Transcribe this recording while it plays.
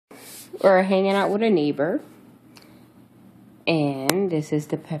We're hanging out with a neighbor. And this is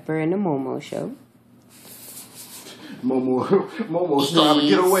the Pepper and the Momo show. Momo's trying to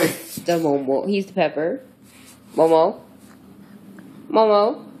get away. The Momo. He's the Pepper. Momo.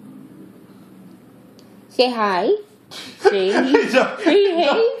 Momo. Say hi. See? He hates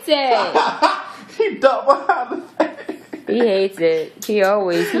it. He ducked behind the face. He hates it. He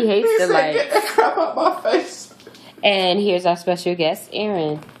hates the light. Get that crap out my face. And here's our special guest,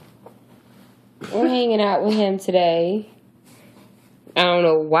 Aaron. We're hanging out with him today. I don't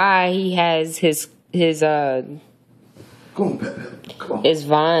know why he has his Come on, Pepper. Come on. his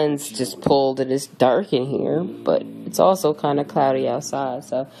vines just pulled and it's dark in here, but it's also kind of cloudy outside.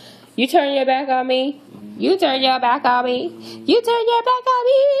 So you turn your back on me. You turn your back on me. You turn your back on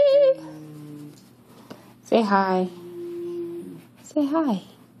me. Say hi. Say hi.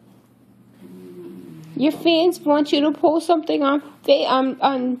 Your fans want you to post something on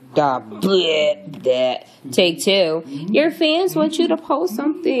Take two. Your fans want you to post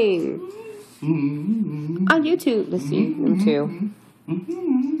something on YouTube. Let's see them too.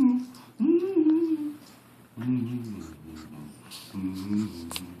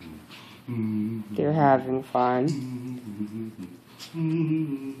 They're having fun.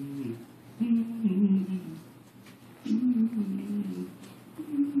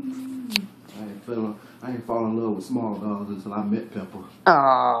 I ain't fallen in love with small dogs until I met Pepper.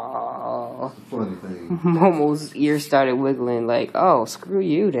 Oh. That's the funny thing. Momo's ears started wiggling like, oh, screw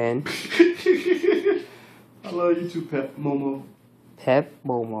you then. I love you too, Pep Momo. Pep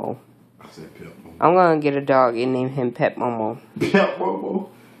Momo. I said Pep Momo. I'm gonna get a dog and name him Pep Momo. Pep Momo.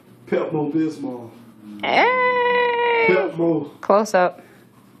 Pep Mo Bismol. Hey. Pep Mo. Close up.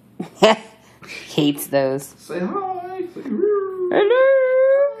 Hates those. Say hi. Say Hello.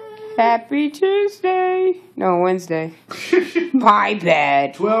 Happy Tuesday. No, Wednesday. My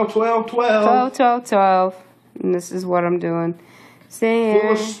bad. 12, 12, 12. 12, 12, 12. And this is what I'm doing.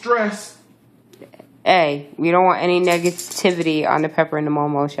 Full of stress. Hey, we don't want any negativity on the Pepper and the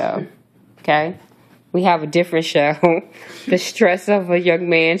Momo show. Okay? We have a different show. The Stress of a Young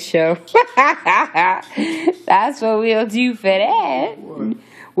Man show. That's what we'll do for that. What?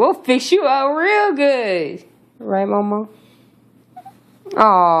 We'll fix you up real good. Right, Momo?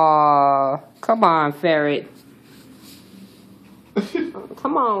 Aw, come on, ferret.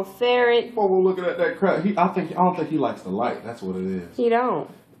 Come on, ferret. Momo looking at that crap. I don't think he likes the light. That's what it is. He don't.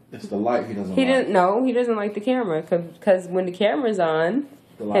 It's the light he doesn't He like. doesn't. No, he doesn't like the camera because when the camera's on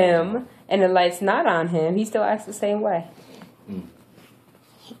him and the light's not on him, he still acts the same way.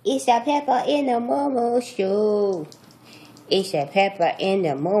 It's a Pepper in the Momo show. It's a Pepper in the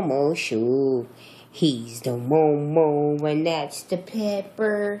Momo show. He's the Momo and that's the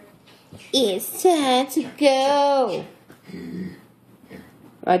Pepper. It's time to go.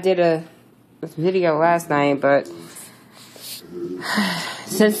 I did a video last night, but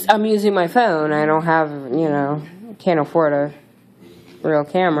since I'm using my phone, I don't have, can't afford a real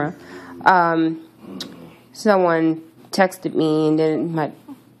camera. Someone texted me and then my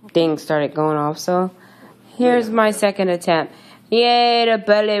thing started going off. So here's my second attempt. Yay, the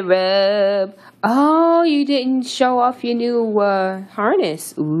belly rub. Oh, you didn't show off your new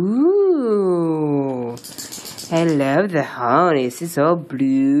harness. Ooh. I love the harness. It's all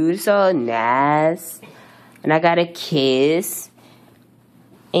blue. It's all nice. And I got a kiss.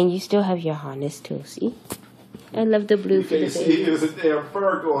 And you still have your harness too, see? I love the blue for the baby. See, there's a damn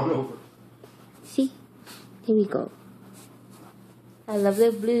fur going over. See? Here we go. I love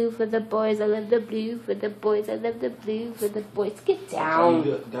the blue for the boys. I love the blue for the boys. I love the blue for the boys. Get down.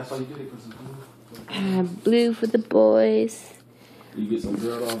 That's how you get it, because it's blue. Blue for the boys. You get some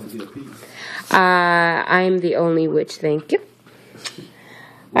girl off and get a piece. I'm the only witch, thank you.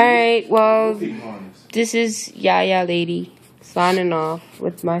 Alright, well, this is Yaya Lady signing off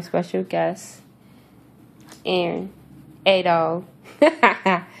with my special guest, Aaron, A-Dog,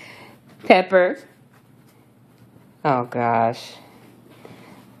 Pepper. Oh gosh.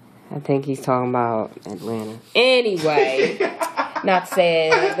 I think he's talking about Atlanta. Anyway, not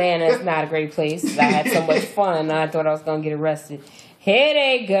saying Atlanta is not a great place. I had so much fun. I thought I was going to get arrested. Here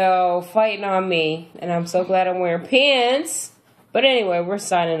they go, fighting on me. And I'm so glad I'm wearing pants. But anyway, we're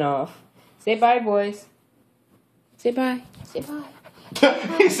signing off. Say bye, boys. Say bye. Say bye.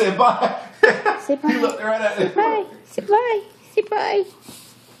 He said bye. Say bye. He looked right at it. Bye. Say bye. Say bye.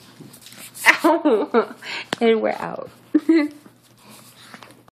 Ow. And we're out.